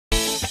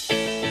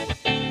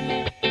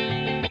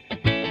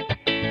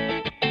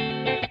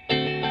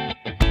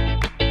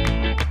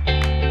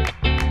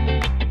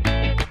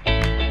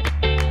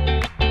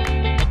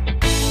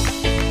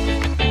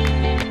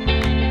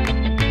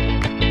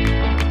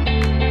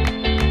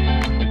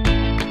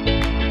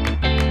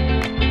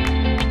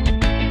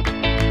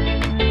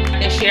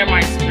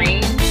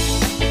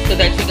so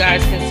that you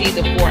guys can see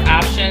the 4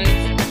 options.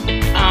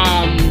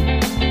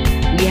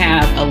 We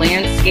have a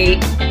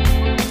landscape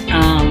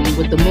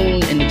with the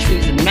moon and the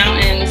trees and the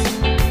mountains.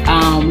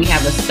 We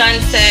have a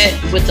sunset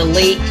with the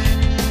lake.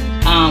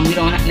 We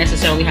don't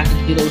necessarily have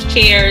to do those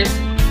chairs.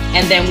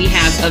 And then we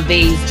have a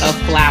vase of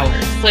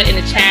flowers. Put in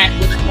the chat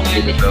which one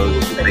is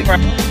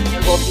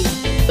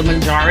the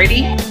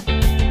majority.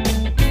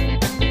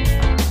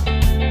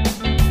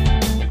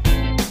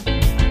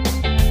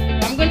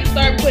 I'm going to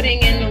start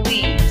putting in the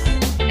leaves.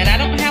 And I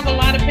don't have a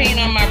lot of paint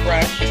on my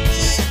brush.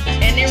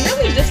 And they're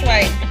really just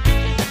like,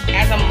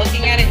 as I'm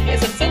looking at it,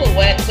 it's a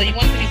silhouette. So you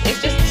want to be,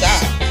 it's just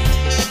dots.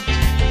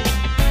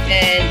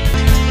 And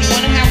you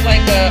want to have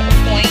like a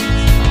point.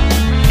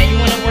 And you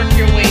want to work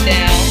your way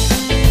down.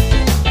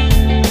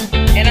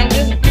 And I'm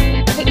just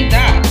putting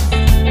dots.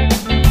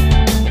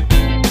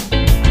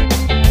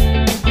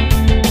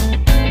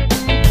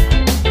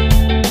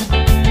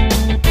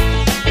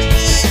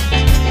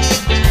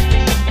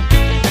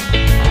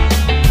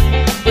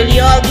 Will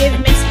you all give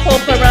Miss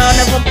Pope a round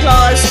of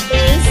applause?